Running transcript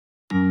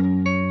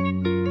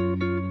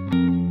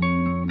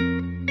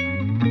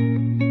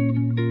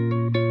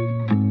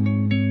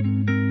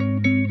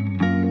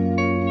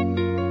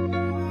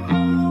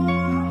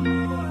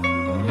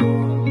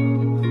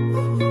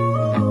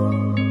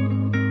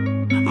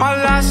My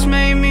last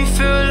made me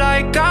feel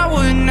like I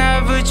would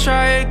never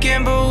try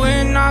again, but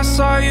when I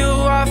saw you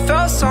I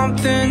felt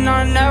something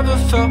I never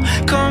felt.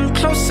 Come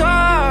closer,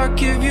 I'll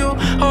give you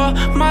all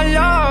my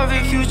love.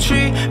 If you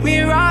treat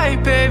me right,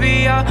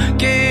 baby, I'll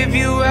give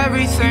you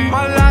everything.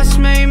 My last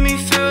made me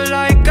feel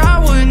like I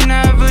would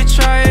never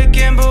try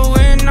again, but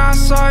when I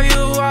saw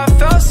you I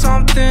felt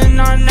something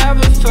I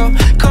never felt.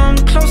 Come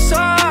closer,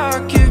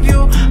 I'll give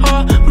you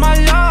all my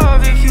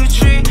love. If you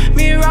treat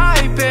me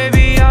right,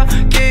 baby, I'll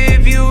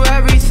give you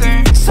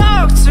everything.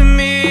 Talk to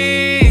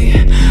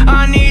me,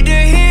 I need to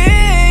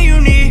hear you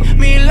need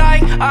me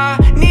like I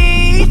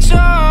need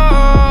you.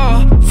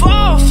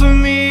 Fall for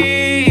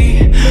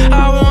me,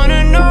 I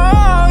wanna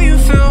know you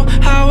feel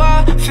how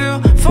I feel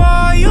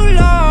for you,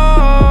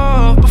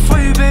 love. Before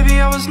you, baby,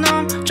 I was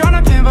numb,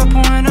 tryna pin by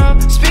pouring up,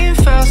 speeding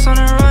fast on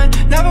the run,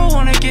 never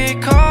wanna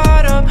get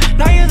caught up.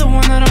 Now you're the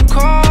one that I'm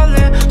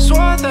calling,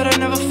 swore that I'd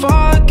never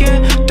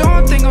forget.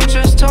 Don't think I'm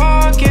just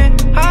talking,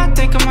 I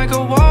think I might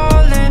go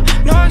all in.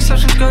 No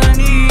exceptions, girl, I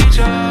need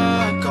ya.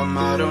 Like I'm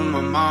out of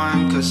my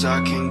mind, cause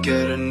I can't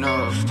get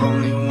enough.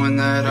 Only one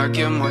that I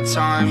give my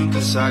time,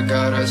 cause I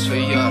got eyes for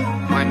ya.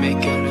 Might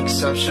make an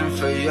exception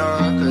for ya,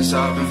 cause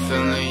I've been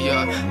feeling ya.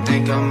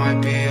 Think I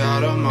might be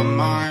out of my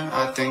mind,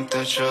 I think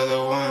that you're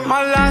the one.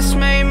 My last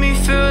made me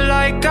feel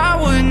like I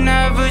would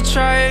never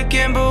try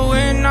again, but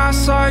when I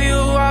saw you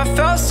I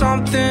felt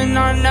something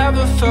I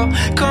never felt.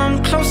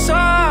 Come closer,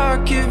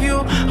 I'll give you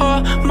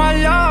all my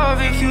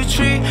love. If you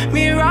treat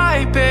me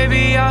right,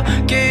 baby, I'll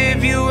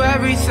give you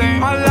everything.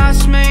 My